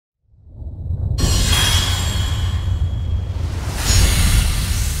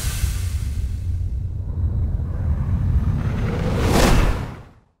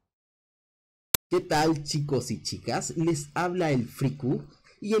¿Qué tal, chicos y chicas? Les habla el Friku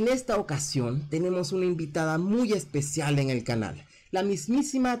y en esta ocasión tenemos una invitada muy especial en el canal, la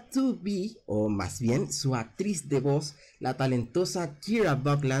mismísima 2B, o más bien su actriz de voz, la talentosa Kira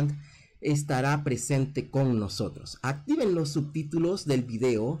Buckland, estará presente con nosotros. Activen los subtítulos del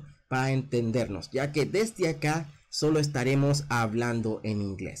video para entendernos, ya que desde acá solo estaremos hablando en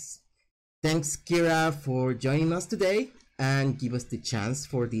inglés. Thanks, Kira, for joining us today and give us the chance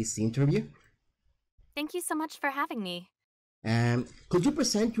for this interview. Thank you so much for having me. Could you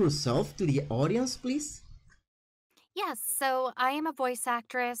present yourself to the audience, please? Yes, so I am a voice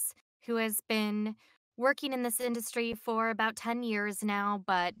actress who has been working in this industry for about 10 years now,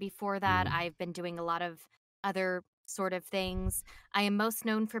 but before that, I've been doing a lot of other sort of things. I am most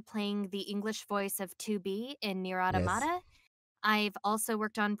known for playing the English voice of 2B in NieR Yes. Automata. I've also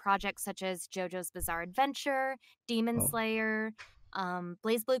worked on projects such as JoJo's Bizarre Adventure, Demon Oh. Slayer,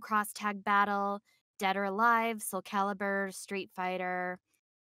 Blaze Blue Cross Tag Battle, Dead or Alive, Soul Calibur, Street Fighter,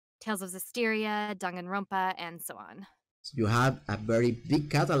 Tales of Zestiria, Danganronpa, and so on. You have a very big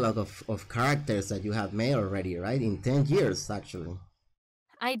catalog of characters that you have made already, right? In 10 years, actually.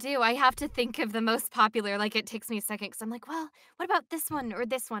 I do. I have to think of the most popular. Like, it takes me a second because I'm like, well, what about this one or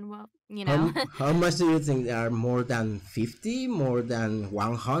this one? Well, you know. How much do you think? There are more than 50? More than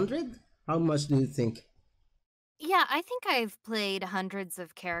 100? How much do you think? Yeah, I think I've played hundreds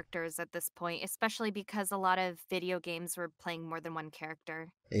of characters at this point, especially because a lot of video games were playing more than one character.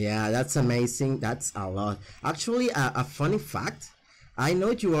 Yeah, that's amazing. That's a lot. Actually, a funny fact. I know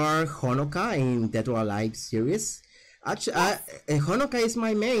you are Honoka in Dead or Alive series. Actually, Honoka is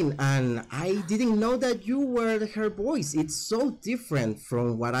my main, and I didn't know that you were her voice. It's so different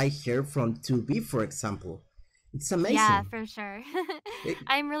from what I hear from 2B, for example. It's amazing. Yeah, for sure.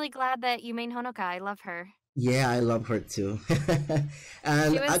 I'm really glad that you main Honoka. I love her. Yeah, I love her too.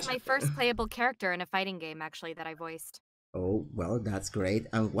 And she was my first playable character in a fighting game, actually, that I voiced. Oh, well, that's great.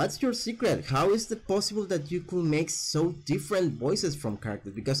 And what's your secret? How is it possible that you could make so different voices from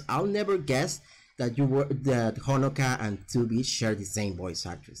characters? Because I'll never guess that that Honoka and 2B share the same voice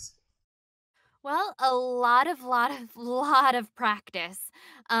actress. Well, a lot of practice.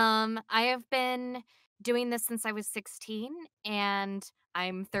 I have been doing this since I was 16, and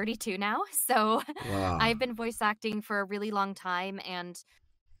I'm 32 now. So Wow. I've been voice acting for a really long time and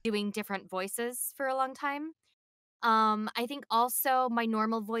doing different voices for a long time. I think also my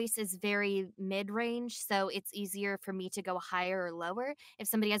normal voice is very mid-range, so it's easier for me to go higher or lower. If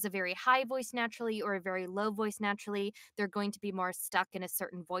somebody has a very high voice naturally or a very low voice naturally, they're going to be more stuck in a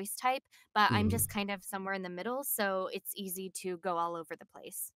certain voice type, but I'm just kind of somewhere in the middle, so it's easy to go all over the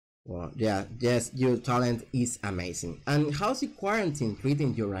place. Well, yeah, yes, your talent is amazing. And how's the quarantine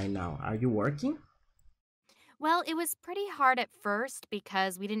treating you right now? Are you working? Well, it was pretty hard at first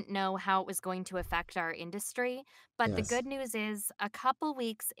because we didn't know how it was going to affect our industry. But the Yes. good news is, a couple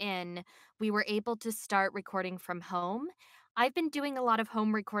weeks in, we were able to start recording from home. I've been doing a lot of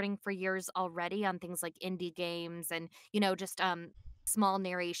home recording for years already on things like indie games and, just small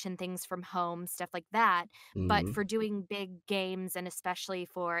narration things from home, stuff like that. But for doing big games and especially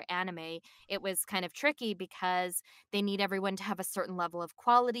for anime, it was kind of tricky because they need everyone to have a certain level of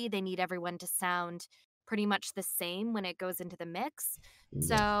quality. They need everyone to sound pretty much the same when it goes into the mix.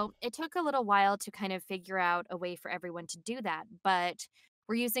 So it took a little while to kind of figure out a way for everyone to do that. But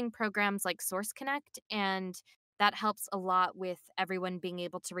we're using programs like Source Connect, and that helps a lot with everyone being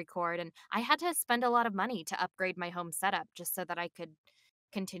able to record. And I had to spend a lot of money to upgrade my home setup just so that I could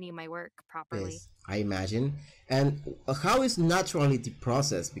continue my work properly. Yes, I imagine. And how is naturally the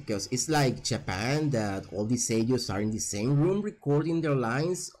process? Because it's like Japan that all the seiyus are in the same room recording their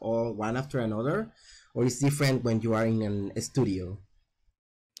lines all one after another, or it's different when you are in a studio?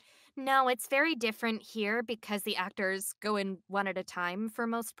 No, it's very different here because the actors go in one at a time for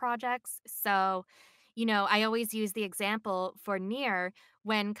most projects. So, I always use the example for NieR.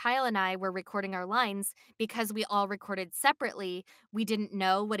 When Kyle and I were recording our lines, because we all recorded separately, we didn't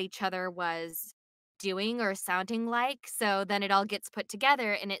know what each other was doing or sounding like. So then it all gets put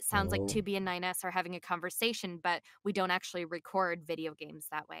together and it sounds like Oh. 2B and 9S are having a conversation, but we don't actually record video games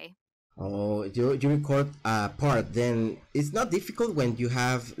that way. Oh, you record a part, then it's not difficult when you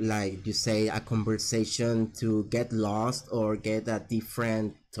have, like you say, a conversation to get lost or get a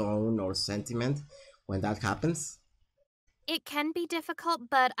different tone or sentiment when that happens? It can be difficult,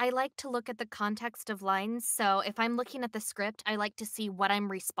 but I like to look at the context of lines. So if I'm looking at the script, I like to see what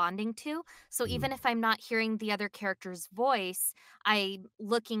I'm responding to. So even if I'm not hearing the other character's voice, I'm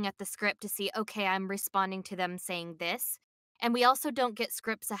looking at the script to see, okay, I'm responding to them saying this. And we also don't get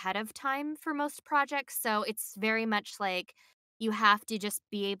scripts ahead of time for most projects. So it's very much like, you have to just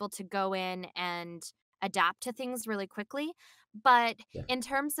be able to go in and adapt to things really quickly. But Yeah. in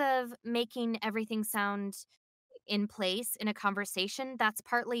terms of making everything sound in place in a conversation, that's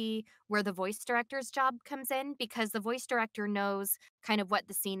partly where the voice director's job comes in because the voice director knows kind of what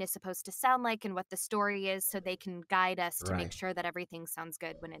the scene is supposed to sound like and what the story is, so they can guide us to make Right. sure that everything sounds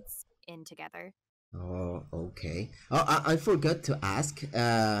good when it's in together. Oh, okay. Oh, I forgot to ask.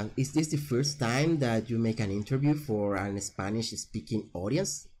 Is this the first time that you make an interview for an Spanish-speaking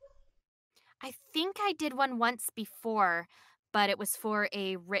audience? I think I did one once before, but it was for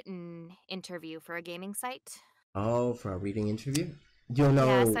a written interview for a gaming site. Oh, for a reading interview? Do you Yes,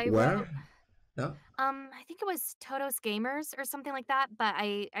 know I wrote where? No? I think it was Todos Gamers or something like that, but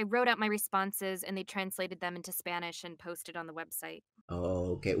I wrote out my responses and they translated them into Spanish and posted on the website.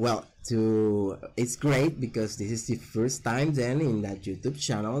 Okay, well, to it's great because this is the first time then in that YouTube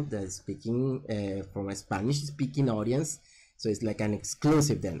channel that's speaking from a Spanish speaking audience. So it's like an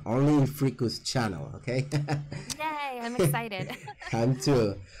exclusive then, only in Freakus channel, okay? Yay, I'm excited. I'm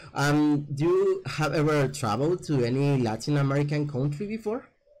too. Do you have ever traveled to any Latin American country before?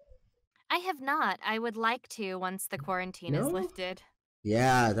 I have not. I would like to once the quarantine is No? lifted.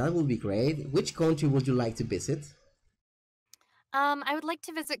 Yeah, that would be great. Which country would you like to visit? I would like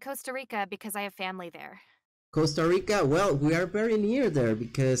to visit Costa Rica because I have family there. Costa Rica, well, we are very near there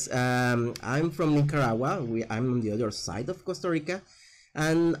because I'm from Nicaragua. I'm on the other side of Costa Rica,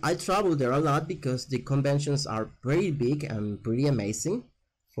 and I travel there a lot because the conventions are pretty big and pretty amazing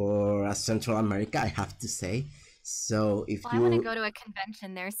for Central America, I have to say. So if Well, I want to you, go to a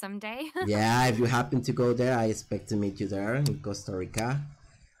convention there someday. yeah, if you happen to go there, I expect to meet you there in Costa Rica.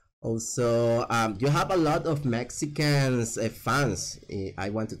 Also, you have a lot of Mexicans fans. I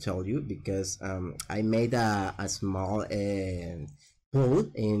want to tell you because I made a small poll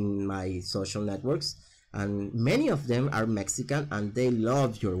in my social networks, and many of them are Mexican, and they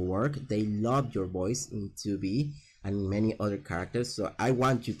love your work. They love your voice in 2B and many other characters. So I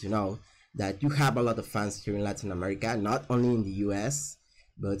want you to know that you have a lot of fans here in Latin America, not only in the U.S.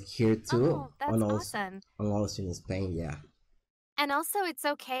 but here too, Oh, that's awesome. and also in Spain. Yeah. And also, it's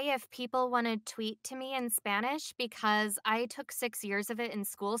okay if people want to tweet to me in Spanish because I took 6 years of it in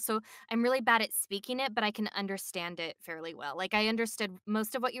school. So I'm really bad at speaking it, but I can understand it fairly well. Like, I understood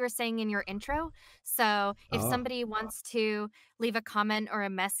most of what you were saying in your intro. So if Oh. somebody wants to leave a comment or a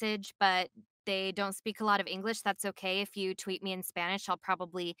message, but they don't speak a lot of English, that's okay. If you tweet me in Spanish, I'll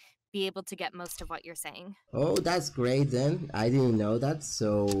probably be able to get most of what you're saying. Oh, that's great then. I didn't know that.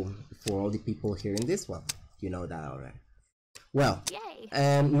 So, for all the people hearing this, well, you know that already. Well, Yay.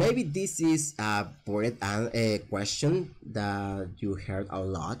 maybe this is a bored a question that you heard a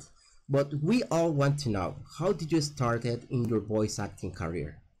lot, but we all want to know, how did you start it in your voice acting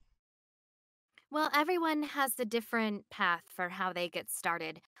career? Well, everyone has a different path for how they get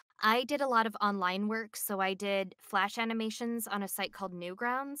started. I did a lot of online work, so I did flash animations on a site called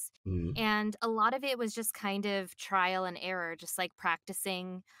Newgrounds, Mm. and a lot of it was just kind of trial and error, just like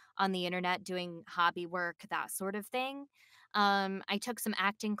practicing on the internet, doing hobby work, that sort of thing. I took some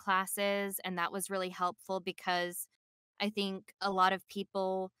acting classes, and that was really helpful because I think a lot of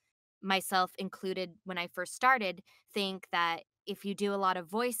people, myself included when I first started, think that if you do a lot of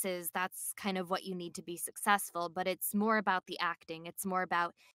voices, that's kind of what you need to be successful. But it's more about the acting, it's more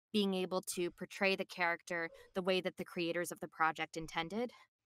about being able to portray the character the way that the creators of the project intended.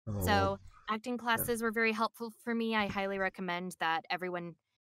 Oh, So, acting yeah. classes were very helpful for me. I highly recommend that everyone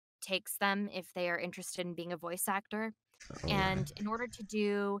takes them if they are interested in being a voice actor. All right. And in order to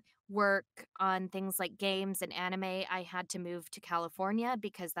do work on things like games and anime, I had to move to California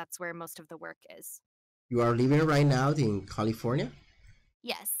because that's where most of the work is. You are living right now in California,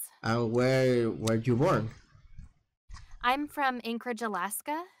 Yes. and where you born? I'm from Anchorage,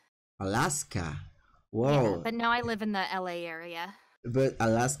 Alaska. Alaska. Yeah, Whoa. but now I live in the LA area. But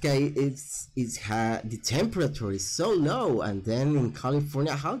Alaska, the temperature is so low, and then in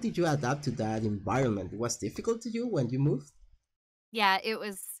California, how did you adapt to that environment? It was difficult to you when you moved. Yeah, it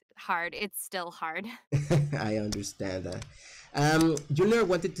was hard. It's still hard. I understand that. You never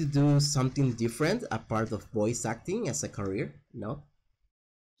wanted to do something different apart of voice acting as a career, no?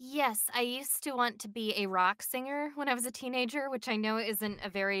 Yes, I used to want to be a rock singer when I was a teenager, which I know isn't a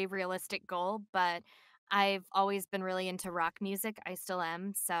very realistic goal, but I've always been really into rock music. I still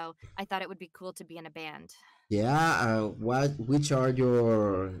am, so I thought it would be cool to be in a band. Yeah. Which are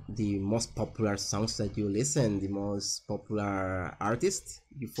the most popular songs that you listen? The most popular artists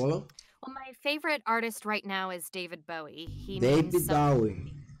you follow? Well, my favorite artist right now is David Bowie. He means David so much to Bowie.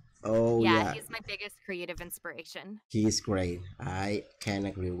 me. Oh Yeah, yeah, he's my biggest creative inspiration. he's great. I can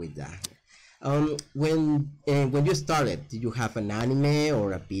agree with that. When you started, did you have an anime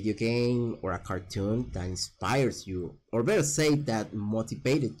or a video game or a cartoon that inspires you, or better say, that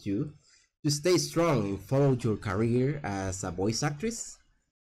motivated you to stay strong and follow your career as a voice actress?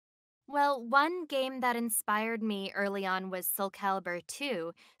 Well, one game that inspired me early on was Soul Calibur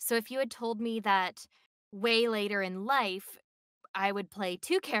 2. So if you had told me that way later in life I would play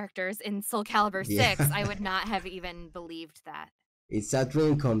two characters in Soul Calibur Yeah, 6, I would not have even believed that. it's a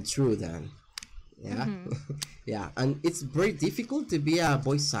dream come true then. Yeah, Mhm. yeah, and it's very difficult to be a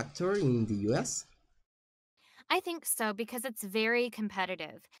voice actor in the US. I think so because it's very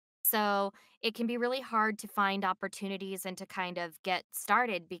competitive. So it can be really hard to find opportunities and to kind of get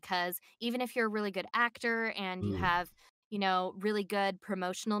started because even if you're a really good actor and you Mm, have, really good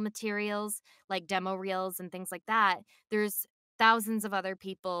promotional materials like demo reels and things like that, there's thousands of other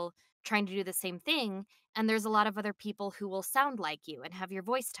people trying to do the same thing. And there's a lot of other people who will sound like you and have your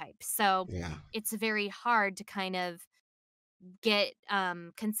voice type. So yeah, it's very hard to kind of get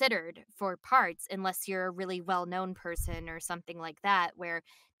considered for parts unless you're a really well-known person or something like that where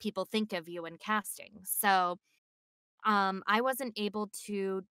people think of you in casting. So I wasn't able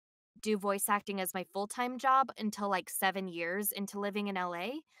to do voice acting as my full-time job until like 7 years into living in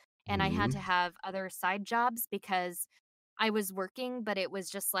LA, and I had mm, to have other side jobs because I was working, but it was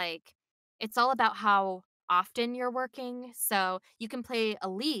just like it's all about how often you're working. So you can play a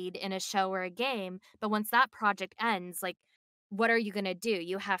lead in a show or a game, but once that project ends, like what are you going to do?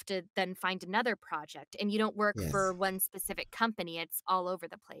 You have to then find another project and you don't work yes. for one specific company. It's all over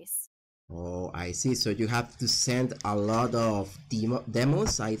the place. Oh, I see. So you have to send a lot of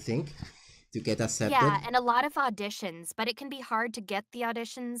demos, I think, to get accepted. Yeah, and a lot of auditions, but it can be hard to get the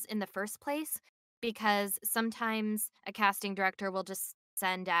auditions in the first place because sometimes a casting director will just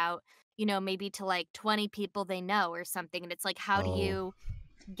send out, maybe to like 20 people they know or something. And it's like, how do Oh, you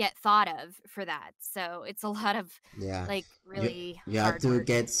get thought of for that? So it's a lot of yeah. like You really you have hard to work.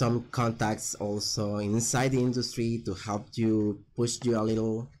 get some contacts also inside the industry to help you push you a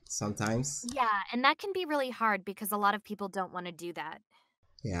little sometimes. Yeah, and that can be really hard because a lot of people don't want to do that.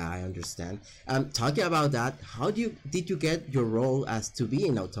 Yeah, I understand. Talking about that, how did you get your role as to be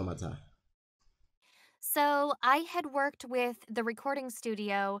in Automata? So I had worked with the recording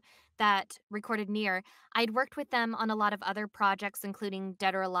studio that recorded NieR. I'd worked with them on a lot of other projects, including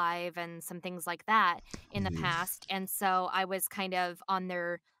Dead or Alive and some things like that in the Mm. past. And so I was kind of on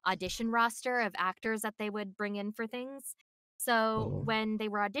their audition roster of actors that they would bring in for things. So Oh, when they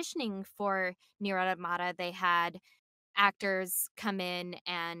were auditioning for NieR Automata, they had actors come in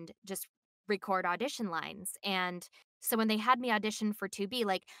and just record audition lines. And so when they had me audition for 2B,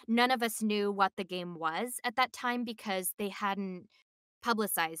 like none of us knew what the game was at that time because they hadn't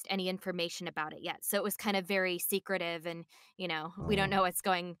publicized any information about it yet. So it was kind of very secretive and, we don't oh, know what's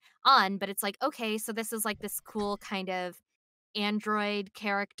going on, but it's like, okay, so this is like this cool kind of android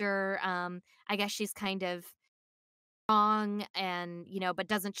character. I guess she's kind of strong and, but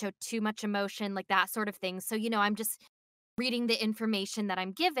doesn't show too much emotion, like that sort of thing. So, I'm just reading the information that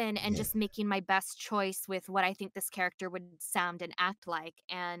I'm given and yeah. just making my best choice with what I think this character would sound and act like.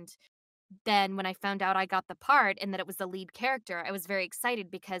 And then when I found out I got the part and that it was the lead character, I was very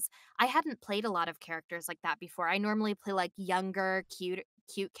excited because I hadn't played a lot of characters like that before. I normally play like younger, cute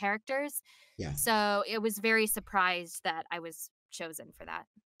characters. Yeah. So it was very surprised that I was chosen for that.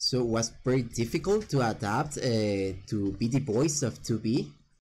 So it was very difficult to adapt to be the voice of 2B.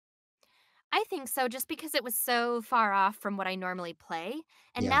 I think so, just because it was so far off from what I normally play.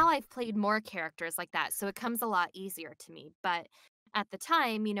 And Yeah. now I've played more characters like that, so it comes a lot easier to me. But at the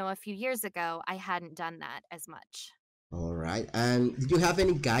time, a few years ago, I hadn't done that as much. All right. And did you have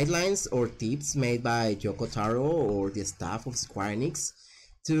any guidelines or tips made by Yoko Taro or the staff of Square Enix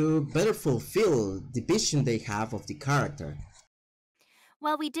to better fulfill the vision they have of the character?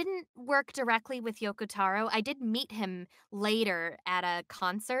 Well, we didn't work directly with Yoko Taro. I did meet him later at a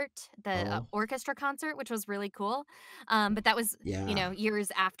concert, the Oh, orchestra concert, which was really cool. But that was, yeah.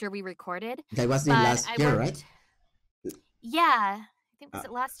 years after we recorded. That was the But last I year, right? worked, yeah, I think Uh, was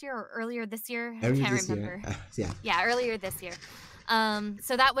it last year or earlier this year? I early can't this year. remember. Yeah. Yeah, earlier this year.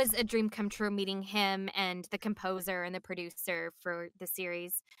 So that was a dream come true meeting him and the composer and the producer for the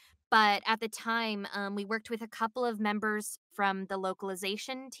series. But at the time, we worked with a couple of members from the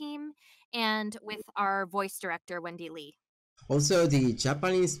localization team and with our voice director, Wendy Lee. Also, the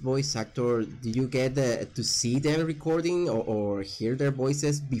Japanese voice actor, do you get to see them recording or hear their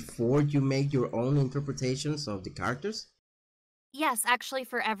voices before you make your own interpretations of the characters? Yes, actually,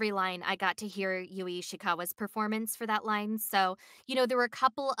 for every line, I got to hear Yui Ishikawa's performance for that line. So, there were a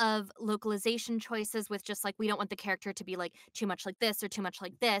couple of localization choices with just like, we don't want the character to be like too much like this or too much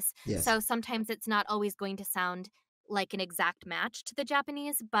like this. Yes. So sometimes it's not always going to sound like an exact match to the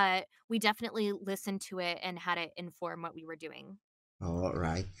Japanese, but we definitely listened to it and had it inform what we were doing. All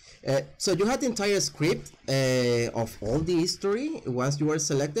right. So you had the entire script of all the history once you were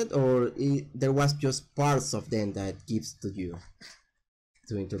selected, or there was just parts of them that gives to you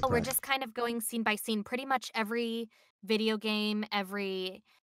to Oh, we're interpret? just kind of going scene by scene. Pretty much every video game, every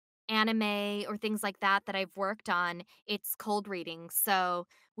anime or things like that I've worked on, it's cold reading. So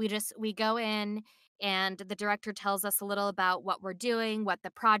we go in and the director tells us a little about what we're doing, what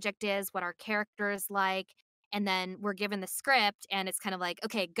the project is, what our character is like, and then we're given the script and it's kind of like,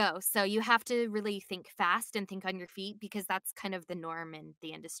 okay, go. So you have to really think fast and think on your feet because that's kind of the norm in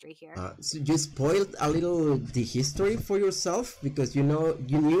the industry here. So you spoiled a little the history for yourself because you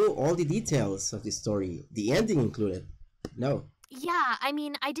knew all the details of the story, the ending included. No. Yeah, I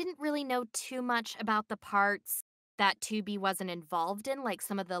mean, I didn't really know too much about the parts that 2B wasn't involved in, like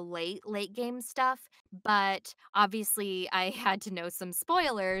some of the late game stuff, but obviously I had to know some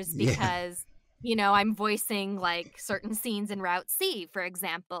spoilers Yeah. because I'm voicing like certain scenes in Route C, for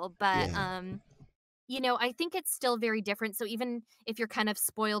example, but Yeah. I think it's still very different. So even if you're kind of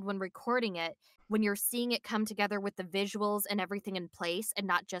spoiled when recording it, when you're seeing it come together with the visuals and everything in place and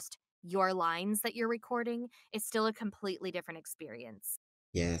not just your lines that you're recording, it's still a completely different experience.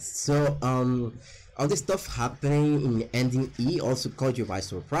 Yes. So all this stuff happening in ending E also caught you by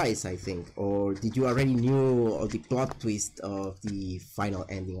surprise, I think, or did you already knew all the plot twist of the final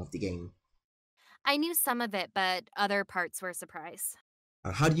ending of the game? I knew some of it, but other parts were a surprise.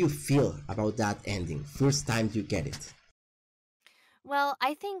 How do you feel about that ending first time you get it? Well,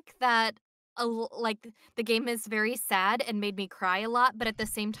 I think that the game is very sad and made me cry a lot, but at the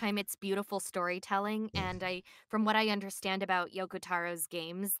same time it's beautiful storytelling Yeah. and I from what I understand about Yoko Taro's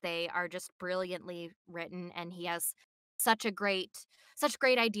games, they are just brilliantly written and he has such great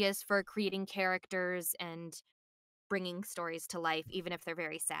ideas for creating characters and bringing stories to life even if they're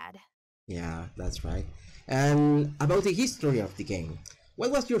very sad. Yeah, that's right. And about the history of the game,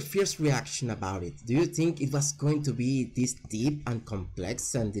 what was your first reaction about it? Do you think it was going to be this deep and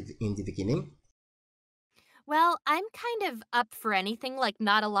complex and in the beginning? Well, I'm kind of up for anything, like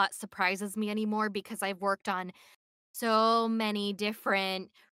not a lot surprises me anymore because I've worked on so many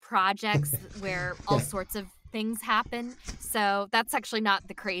different projects where all sorts of things happen. So that's actually not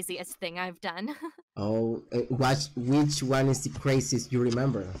the craziest thing I've done. Oh, which one is the craziest you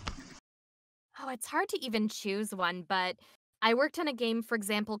remember? Oh, it's hard to even choose one, but I worked on a game, for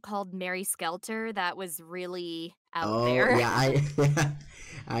example, called Mary Skelter that was really out Oh, there. yeah, I yeah,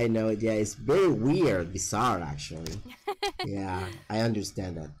 I know. Yeah, it's very weird, bizarre actually. Yeah, I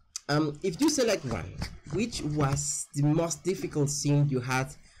understand that. If you select one, which was the most difficult scene you had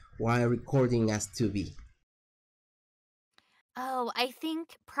while recording as 2B? Oh, I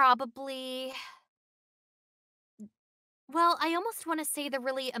think probably. Well, I almost want to say the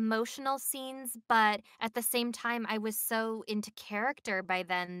really emotional scenes, but at the same time, I was so into character by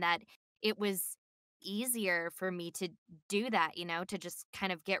then that it was easier for me to do that, to just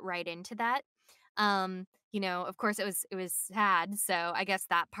kind of get right into that. Of course it was sad, so I guess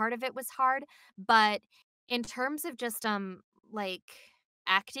that part of it was hard, but in terms of just like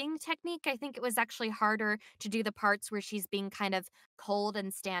acting technique, I think it was actually harder to do the parts where she's being kind of cold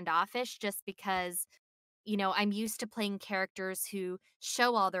and standoffish just because I'm used to playing characters who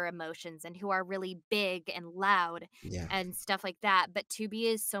show all their emotions and who are really big and loud Yeah, and stuff like that. But Tubi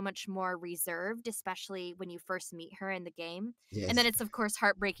is so much more reserved, especially when you first meet her in the game. And then yes, it's of course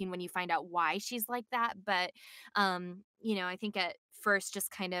heartbreaking when you find out why she's like that. But I think at first just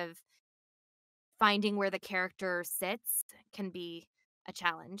kind of finding where the character sits can be a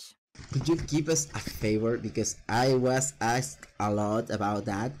challenge. could you give us a favor because I was asked a lot about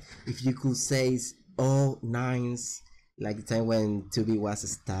that. If you could say all nines, like the time when 2B was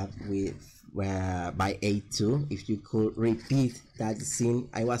stabbed with by A2, if you could repeat that scene,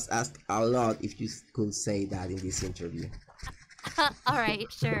 I was asked a lot if you could say that in this interview. All right,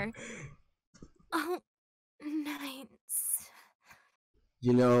 sure. Oh, nice.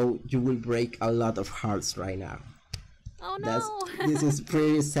 You will break a lot of hearts right now. Oh That's no. this is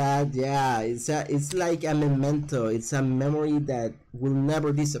pretty sad. Yeah, it's like a memento. It's a memory that will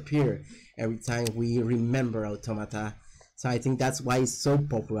never disappear every time we remember Automata. So I think that's why it's so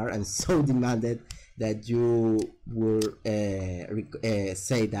popular and so demanded that you will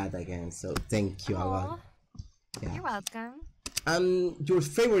say that again. So thank you a lot. Oh, Yeah. you're welcome. Your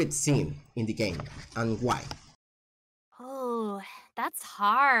favorite scene in the game and why? Oh, Ooh, that's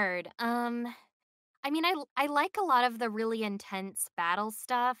hard. I mean, I like a lot of the really intense battle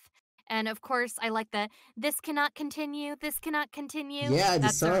stuff, and of course, I like the "This cannot continue, this cannot continue." Yeah, the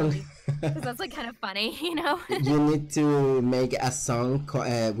That's a song. really because that's, like, kind of funny, you know? You need to make a song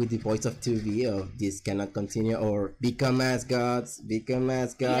with the voice of 2B of "This cannot continue" or become as Yeah. gods,"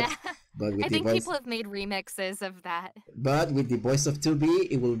 but with I the think voice, people have made remixes of that. of 2B,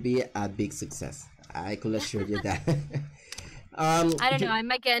 it will be a big success. I could assure you that. I don't know, You, I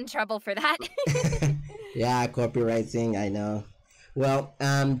might get in trouble for that. yeah, copywriting, I know. Well,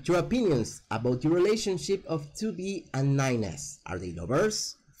 your opinions about the relationship of 2B and 9S. Are they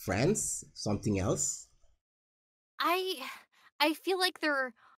lovers, friends, something else? I I feel like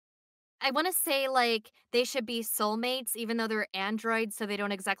I wanna say, like, they should be soulmates even though they're androids, so they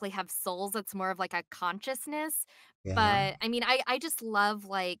don't exactly have souls, it's more of, like, a consciousness, Yeah. but, I mean, I just love,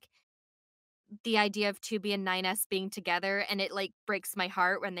 like, the idea of 2B and 9S being together, and it, like, breaks my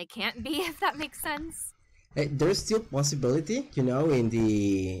heart when they can't be, if that makes sense. There's still possibility, in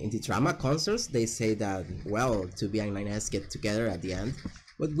the drama concerts, they say that, well, 2B and 9S get together at the end,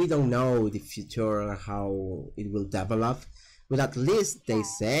 but we don't know the future, how it will develop. But at least they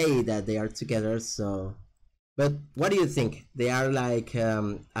Yeah. say that they are together, so. But what do you think? They are like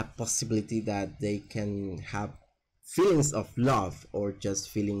a possibility that they can have feelings of love or just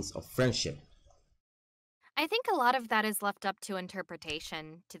feelings of friendship. I think a lot of that is left up to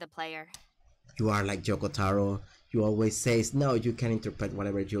interpretation to the player. You are like Yoko Taro. You always says no. You can interpret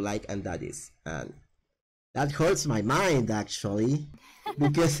whatever you like, and that is, and that hurts my mind actually,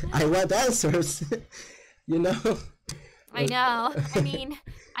 because I want answers. you know. I know. I mean,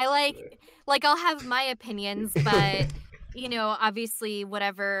 I like, I'll have my opinions, but, obviously,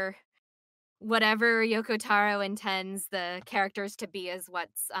 whatever Yoko Taro intends the characters to be is what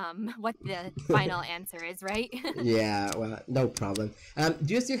the final answer is, right? Yeah, well, no problem.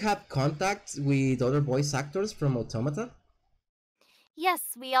 Do you still have contact with other voice actors from Automata? Yes,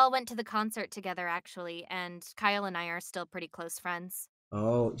 we all went to the concert together, actually, and Kyle and I are still pretty close friends.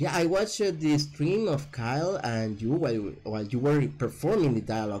 Oh, yeah, I watched the stream of Kyle and you while you were performing the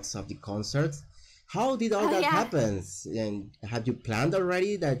dialogues of the concert. How did all Oh, that yeah. happen? And had you planned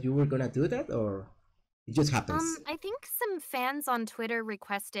already that you were gonna do that, or it just happens? I think some fans on Twitter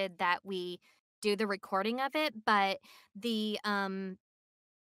requested that we do the recording of it, but the, um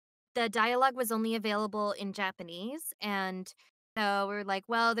the dialogue was only available in Japanese, and so we are like,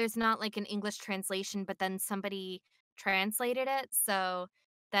 "Well, there's not, like, an English translation," but then somebody translated it, so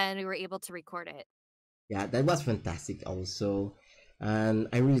then we were able to record it. Yeah, that was fantastic also. And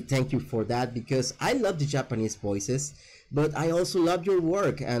I really thank you for that because I love the Japanese voices, but I also love your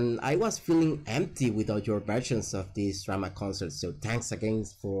work and I was feeling empty without your versions of this drama concert. So thanks again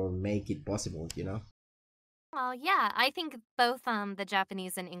for make it possible. Well, yeah, I think both, the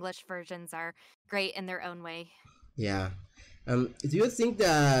Japanese and English versions are great in their own way. Yeah. Do you think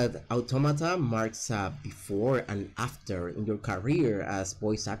that Automata marks a before and after in your career as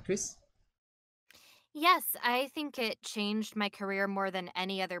voice actress? Yes, I think it changed my career more than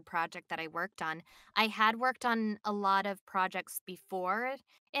any other project that I worked on. I had worked on a lot of projects before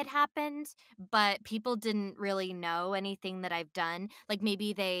it happened, but people didn't really know anything that I've done. Like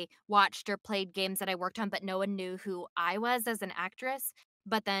maybe they watched or played games that I worked on, but no one knew who I was as an actress.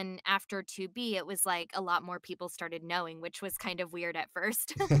 But then after 2B, it was like a lot more people started knowing, which was kind of weird at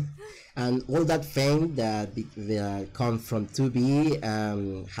first. And all that fame that come from 2B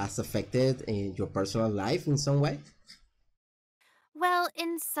has affected in your personal life in some way? Well,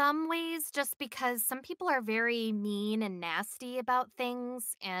 in some ways, just because some people are very mean and nasty about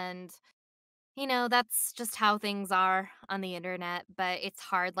things, and that's just how things are on the internet, but it's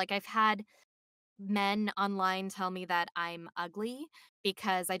hard. Like, I've had men online tell me that I'm ugly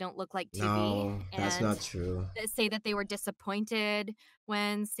because I don't look like 2B No, that's and not true. say that they were disappointed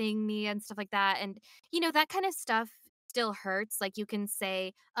when seeing me and stuff like that. And, that kind of stuff still hurts. Like, you can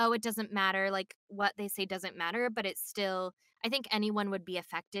say, oh, it doesn't matter. Like, what they say doesn't matter, but it's still, I think anyone would be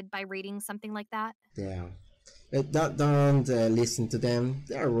affected by reading something like that. Yeah. Don't listen to them.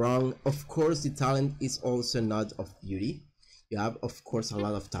 They're wrong. Of course, the talent is also not of beauty. You have, of course, a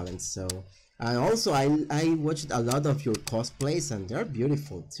lot of talent. So, and also, I watched a lot of your cosplays, and they're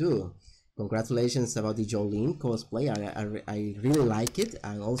beautiful too. Congratulations about the Jolene cosplay. I really like it,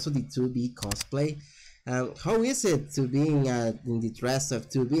 and also the 2B cosplay. How is it to being in the dress of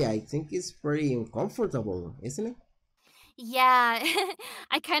 2B? I think it's pretty uncomfortable, isn't it? Yeah,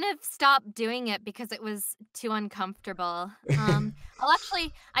 I kind of stopped doing it because it was too uncomfortable.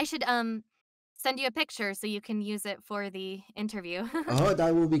 I should send you a picture so you can use it for the interview. Oh,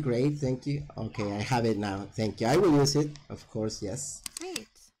 that would be great. Thank you. Okay, I have it now. Thank you. I will use it, of course. Yes. Great.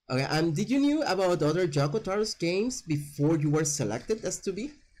 Okay. Did you knew about other Yoko Taro's games before you were selected as to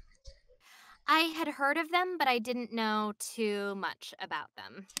be? I had heard of them, but I didn't know too much about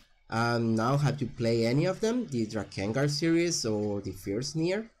them. Now, have you played any of them? The Drakengard series or the first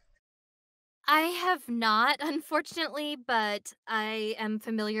NieR? I have not, unfortunately, but I am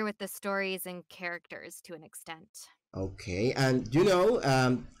familiar with the stories and characters to an extent. Okay, and you know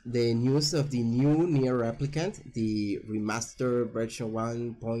the news of the new NieR Replicant, the remaster version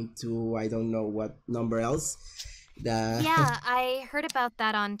 1.2, I don't know what number else. Yeah, I heard about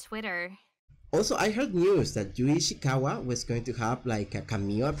that on Twitter. Also, I heard news that Yui Ishikawa was going to have like a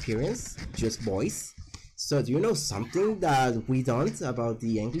cameo appearance, just voice. So do you know something that we don't about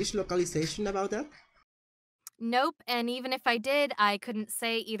the English localization about that? Nope, and even if I did, I couldn't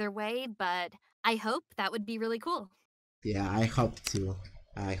say either way, but I hope that would be really cool. Yeah, I hope to.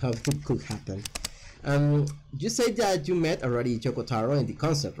 I hope it could happen. You said that you met already Yoko Taro in the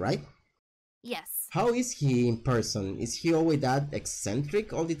concert, right? Yes. How is he in person? Is he always that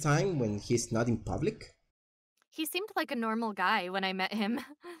eccentric all the time when he's not in public? He seemed like a normal guy when I met him.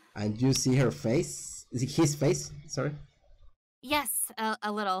 And you see her face? His face? Sorry. Yes,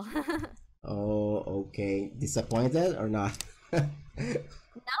 a little. Oh, okay. Disappointed or not?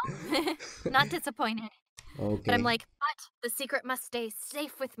 No, not disappointed. Okay. But I'm like, but the secret must stay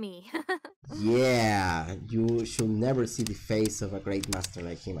safe with me. Yeah, you should never see the face of a great master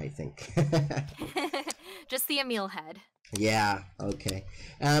like him, I think. Just the Emil head. Yeah, okay.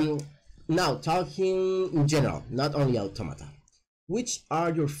 Now, talking in general, not only Automata, which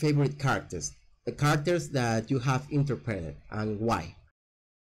are your favorite characters? The characters that you have interpreted and why?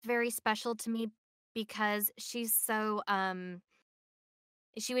 Very special to me because she's so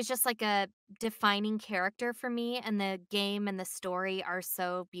she was just like a defining character for me, and the game and the story are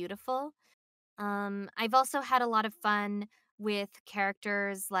so beautiful. I've also had a lot of fun with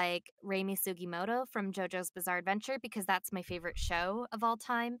characters like Reimi Sugimoto from JoJo's Bizarre Adventure because that's my favorite show of all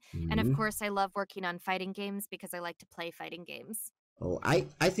time. And of Mhm. course, I love working on fighting games because I like to play fighting games. Oh,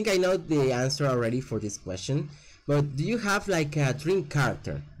 I think I know the answer already for this question, but do you have like a dream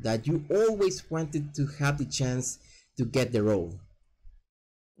character that you always wanted to have the chance to get the role?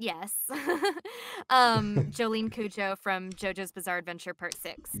 Yes. Jolene Cujo from JoJo's Bizarre Adventure Part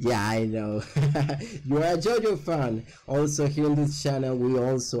 6. Yeah, I know. You're a JoJo fan. Also, here in this channel, we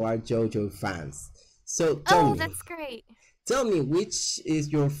also are JoJo fans. So Oh, that's great. tell me, which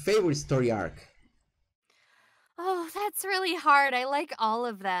is your favorite story arc? Oh, that's really hard. I like all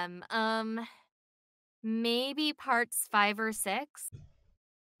of them. Maybe parts 5 or 6.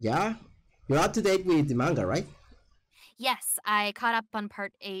 Yeah, you're up to date with the manga, right? Yes, I caught up on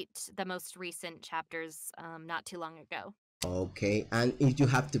part 8, the most recent chapters, not too long ago. Okay, and if you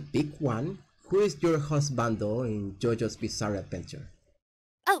have to pick one, who is your husbando in JoJo's Bizarre Adventure?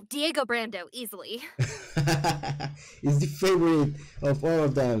 Oh, Diego Brando, easily. It's the favorite of all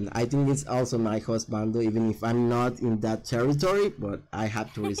of them. I think it's also my husbando, even if I'm not in that territory, but I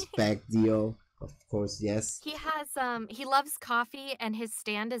have to respect Dio, of course, yes. He loves coffee, and his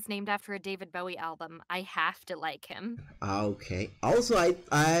stand is named after a David Bowie album. I have to like him. Okay. Also,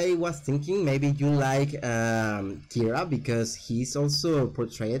 I was thinking maybe you like Kira because he's also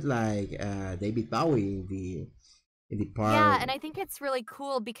portrayed like David Bowie in the part. Yeah, and I think it's really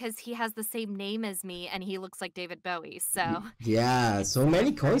cool because he has the same name as me, and he looks like David Bowie, so... Yeah, so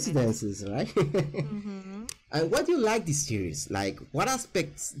many perfect. coincidences, right? Mm-hmm. And what do you like this series? Like, what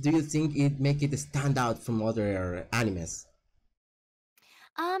aspects do you think it make it stand out from other animes?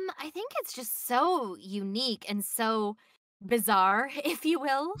 I think it's just so unique and so bizarre, if you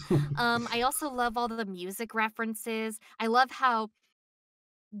will. I also love all the music references. I love how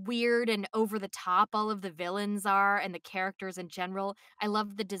weird and over the top all of the villains are and the characters in general. I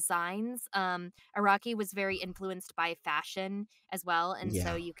love the designs. Araki was very influenced by fashion as well, and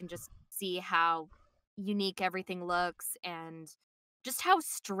so Yeah. you can just see how unique everything looks and just how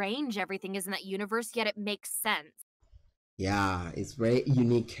strange everything is in that universe, yet it makes sense. Yeah, it's very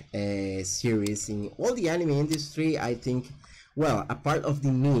unique series in all the anime industry. I think, well, a part of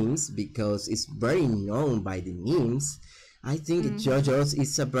the memes because it's very known by the memes. I think JoJo's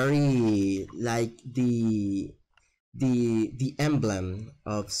is a very like the emblem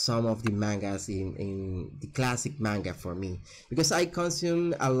of some of the mangas in the classic manga for me because I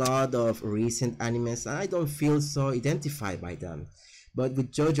consume a lot of recent animes and I don't feel so identified by them. But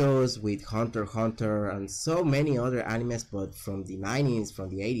with JoJo's, with Hunter x Hunter, and so many other animes, but from the 90s, from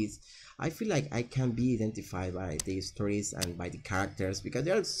the 80s, I feel like I can be identified by the stories and by the characters because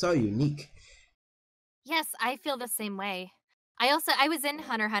they are so unique. Yes, I feel the same way. I was in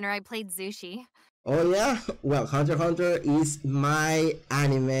Hunter x Hunter, I played Zushi. Oh yeah, well, Hunter x Hunter is my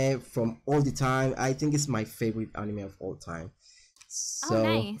anime from all the time. I think it's my favorite anime of all time. Oh, So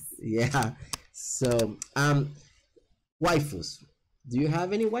nice. yeah, so waifus. Do you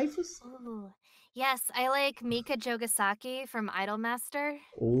have any waifus? Ooh. Yes, I like Mika Jogasaki from Idolmaster.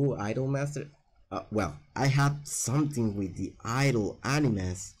 Oh, Idol Master. Well, I have something with the idol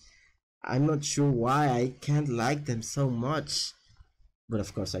animes. I'm not sure why I can't like them so much, but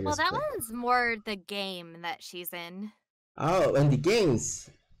of course I Well, that respect. one's more the game that she's in. Oh, and the games.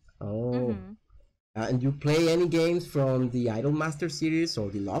 Oh, Mhm. and you play any games from the Idol Master series or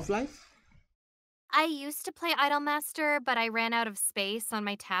the Love Life? I used to play Idolmaster, but I ran out of space on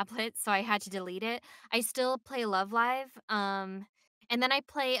my tablet, so I had to delete it. I still play Love Live, and then I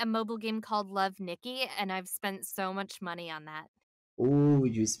play a mobile game called Love Nikki, and I've spent so much money on that. Oh,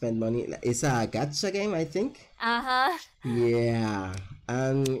 you spend money. It's a gacha game, I think. Uh-huh. Yeah.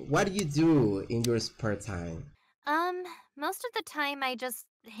 And what do you do in your spare time? Um, Most of the time I just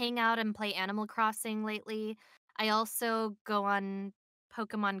hang out and play Animal Crossing lately. I also go on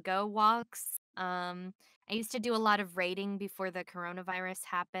Pokemon Go walks. I used to do a lot of raiding before the coronavirus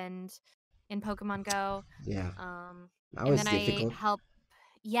happened in Pokemon Go. Yeah, Um, now and it's then I difficult. help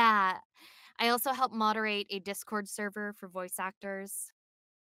yeah, I also help moderate a Discord server for voice actors.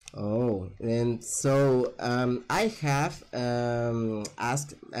 Oh, and so I have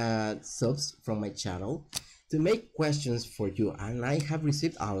asked subs from my channel to make questions for you, and I have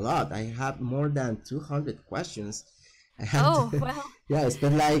received a lot. I have more than 200 questions. I have Oh, to, well, yeah, I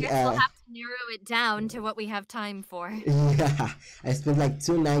spent I like guess we'll have to narrow it down to what we have time for. yeah, I spent like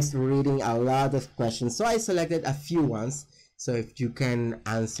 2 nights reading a lot of questions, so I selected a few ones. So if you can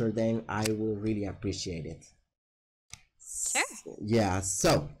answer them, I will really appreciate it. Sure. Yeah,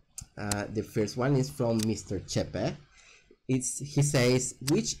 so the first one is from Mr. Chepe. He says,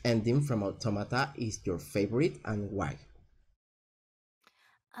 which ending from Automata is your favorite and why?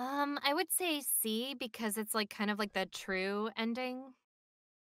 I would say C because it's like kind of like the true ending.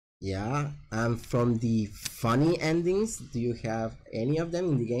 Yeah, and from the funny endings, do you have any of them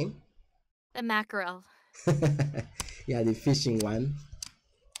in the game? The mackerel. Yeah, the fishing one.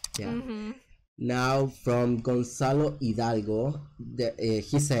 Yeah. Mm-hmm. Now from Gonzalo Hidalgo,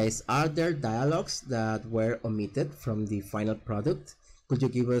 he says, are there dialogues that were omitted from the final product? Could you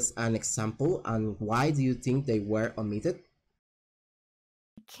give us an example and why do you think they were omitted?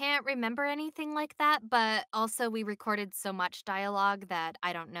 Can't remember anything like that, but also we recorded so much dialogue that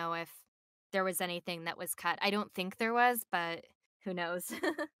I don't know if there was anything that was cut. I don't think there was, but who knows?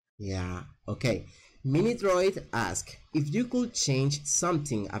 Yeah, okay. Minidroid asks, if you could change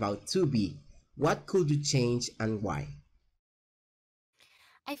something about 2B, what could you change and why?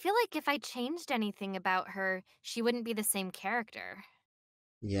 I feel like if I changed anything about her, she wouldn't be the same character.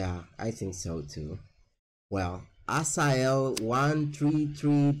 Yeah, I think so too. Well,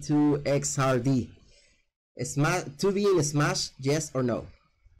 Asael1332XRD. Smash 2B in Smash, yes or no?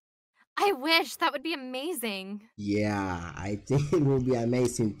 I wish that would be amazing. Yeah, I think it will be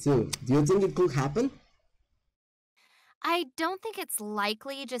amazing too. Do you think it could happen? I don't think it's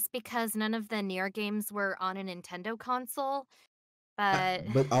likely just because none of the NieR games were on a Nintendo console, but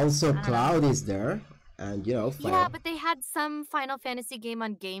But also I don't know. Cloud is there, and Yeah, Final. but they had some Final Fantasy game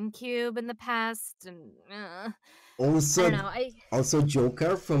on GameCube in the past, and I don't Also, know. I also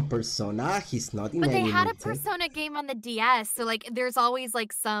Joker from Persona. He's not in But they any had a Nintendo. Persona game on the DS, so like there's always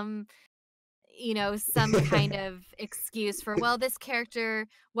like some kind of excuse for, well, this character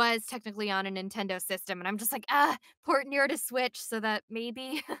was technically on a Nintendo system, and I'm just like, port near to Switch so that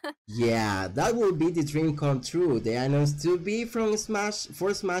maybe. Yeah, that will be the dream come true. They announced to be from Smash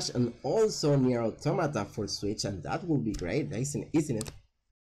for Smash and also NieR Automata for Switch, and that will be great, isn't it?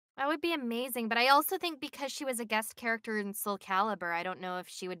 That would be amazing, but I also think because she was a guest character in Soul Calibur, I don't know if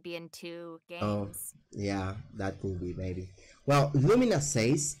she would be in 2 Oh, games. yeah, that will be maybe. Well, Lumina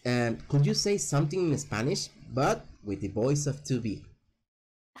says, could you say something in Spanish, but with the voice of 2B?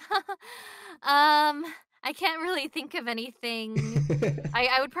 um, I can't really think of anything.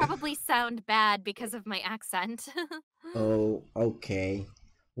 I would probably sound bad because of my accent. Oh, okay.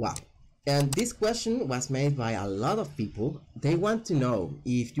 Wow. And this question was made by a lot of people. They want to know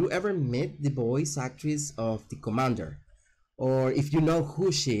if you ever met the voice actress of the commander, or if you know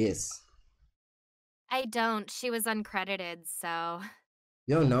who she is. I don't. She was uncredited, so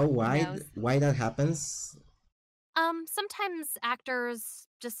You don't know who why knows? why that happens? Sometimes actors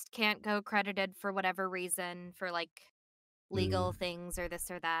just can't go credited for whatever reason, for like Mm, legal things or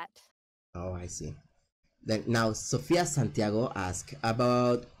this or that. oh, I see. Then now Sofia Santiago asks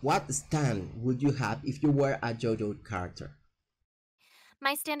about what stand would you have if you were a JoJo character?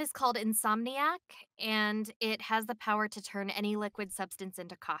 My stand is called Insomniac, and it has the power to turn any liquid substance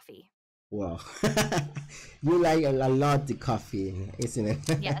into coffee. Wow. You like a lot the coffee, isn't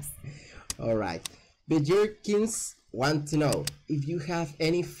it? Yes. All right. Bejirkins want to know if you have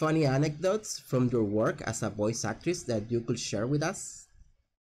any funny anecdotes from your work as a voice actress that you could share with us.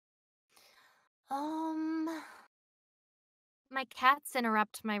 My cats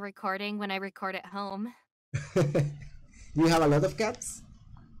interrupt my recording when I record at home. You have a lot of cats?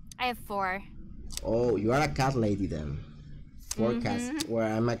 I have 4. Oh, you are a cat lady then. 4 cats. Well,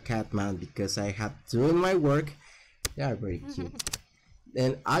 I'm a cat man because I have 2 in my work. They are very cute.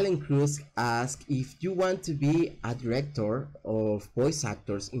 Then Alan Cruz asks if you want to be a director of voice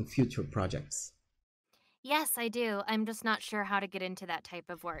actors in future projects. Yes, I do. I'm just not sure how to get into that type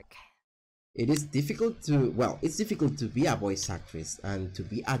of work. It is difficult to, well, it's difficult to be a voice actress, and to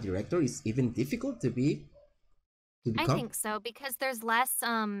be a director is even difficult to become. I think so, because there's less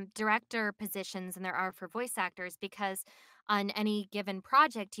director positions than there are for voice actors, because on any given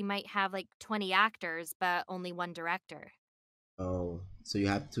project you might have like 20 actors but only 1 director. Oh, so you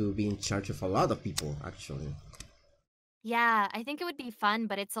have to be in charge of a lot of people, actually. Yeah, I think it would be fun,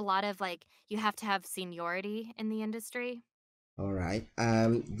 but it's a lot of like, you have to have seniority in the industry. All right.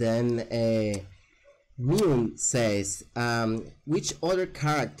 Then Moon says, which other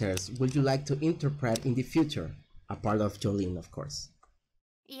characters would you like to interpret in the future? A part of Jolene, of course.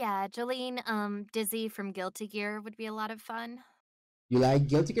 Yeah, Jolene, Dizzy from Guilty Gear would be a lot of fun. You like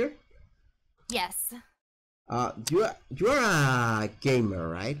Guilty Gear? Yes. You're a gamer,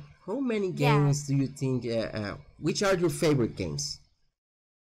 right? How many games do you think? Which are your favorite games?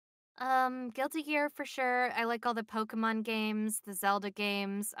 Guilty Gear for sure. I like all the Pokemon games, the Zelda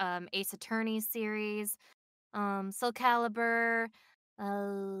games, Ace Attorney series, Soul Calibur,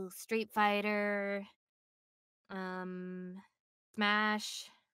 Street Fighter, Smash.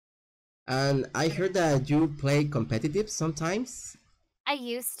 And I heard that you play competitive sometimes. I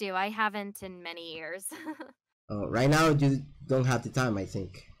used to. I haven't in many years. Right now you don't have the time, I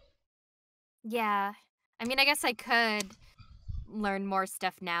think. Yeah. I mean, I guess I could learn more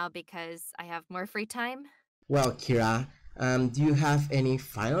stuff now because I have more free time. Well, Kira, do you have any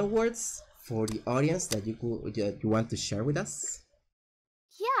final words for the audience that you want to share with us?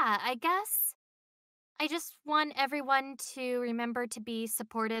 Yeah, I guess I just want everyone to remember to be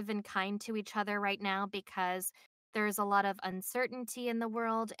supportive and kind to each other right now, because there's a lot of uncertainty in the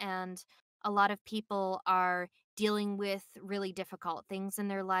world, and a lot of people are dealing with really difficult things in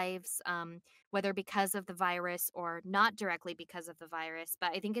their lives, whether because of the virus or not directly because of the virus.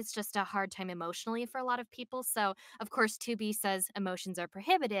 But I think it's just a hard time emotionally for a lot of people. So, of course, 2B says emotions are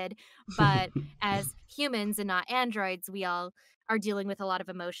prohibited, but as humans and not androids, we all are dealing with a lot of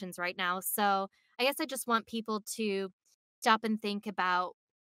emotions right now. So, I guess I just want people to stop and think about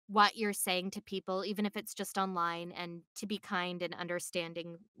what you're saying to people, even if it's just online, and to be kind and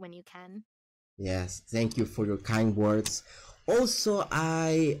understanding when you can. Yes, thank you for your kind words. Also,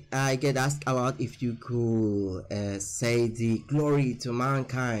 I get asked about if you could say the glory to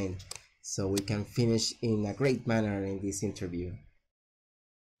mankind, so we can finish in a great manner in this interview.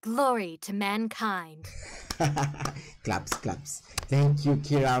 Glory to mankind. Claps, claps. Thank you,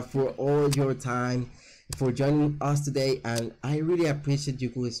 Kira, for all your time, for joining us today, and I really appreciate you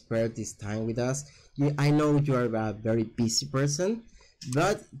could spare this time with us. I know you are a very busy person,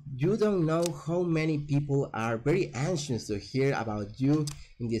 but you don't know how many people are very anxious to hear about you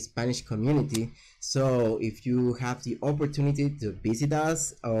in the Spanish community. So if you have the opportunity to visit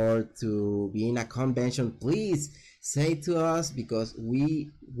us or to be in a convention, please say to us, because we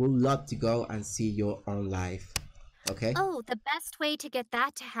would love to go and see you on live. Okay? Oh, the best way to get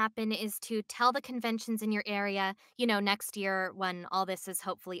that to happen is to tell the conventions in your area, next year when all this is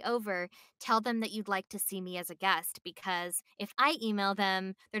hopefully over, tell them that you'd like to see me as a guest, because if I email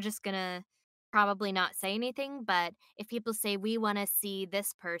them, they're just gonna probably not say anything. But if people say, we want to see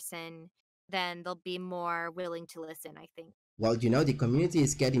this person, then they'll be more willing to listen, I think. Well, the community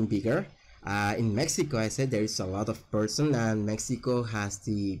is getting bigger. In Mexico, I said there is a lot of person, and Mexico has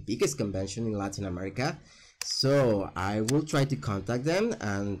the biggest convention in Latin America. So I will try to contact them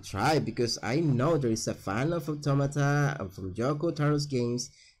and try, because I know there is a fan of Automata and from Yoko Taro's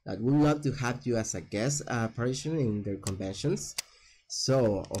games that would love to have you as a guest apparition in their conventions.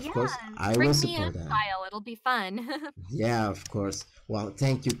 So of course I will support that. File. It'll be fun. Yeah, of course. Well,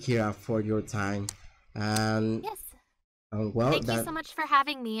 thank you, Kira, for your time. And yes. well, thank you so much for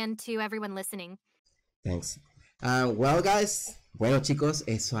having me, and to everyone listening. Thanks. Well, guys, Bueno chicos,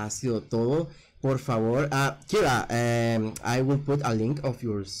 eso ha sido todo. Por favor, Kira, I will put a link of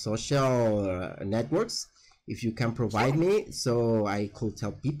your social networks if you can provide me, so I could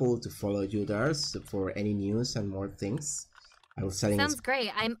tell people to follow you there for any news and more things. I was selling. Sounds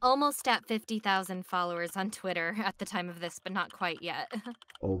great. I'm almost at 50,000 followers on Twitter at the time of this, but not quite yet.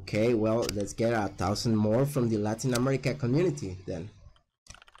 Okay, well, let's get 1,000 more from the Latin America community then.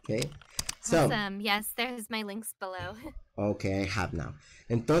 Okay. So, Awesome. Yes, there's my links below. Okay, I have now.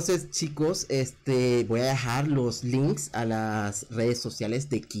 Entonces, chicos, voy a dejar los links a las redes sociales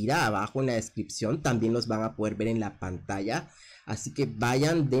de Kira abajo en la descripción. También los van a poder ver en la pantalla. Así que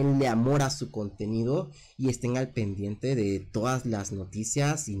vayan, denle amor a su contenido y estén al pendiente de todas las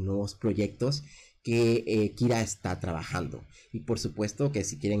noticias y nuevos proyectos que Kira está trabajando. Y por supuesto que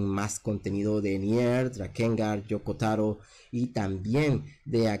si quieren más contenido de NieR, Drakengard, Yoko Taro y también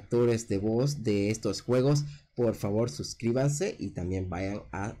de actores de voz de estos juegos, por favor suscríbanse y también vayan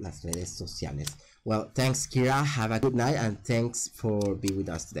a las redes sociales. Well, thanks Kira, have a good night and thanks for being with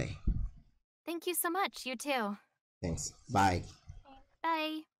us today. Thank you so much. You too. Thanks, bye.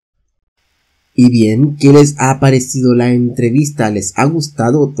 Bye. Y bien, ¿qué les ha parecido la entrevista? ¿Les ha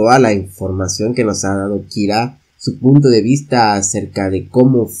gustado toda la información que nos ha dado Kira? Su punto de vista acerca de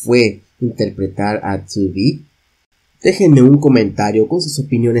cómo fue interpretar a 2B. Déjenme un comentario con sus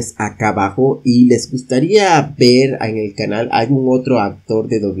opiniones acá abajo y les gustaría ver en el canal algún otro actor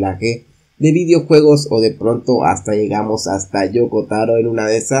de doblaje de videojuegos o de pronto hasta llegamos hasta Yoko Taro en una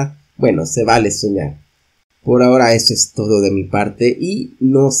de esas. Bueno, se vale soñar. Por ahora eso es todo de mi parte y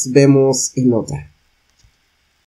nos vemos en otra.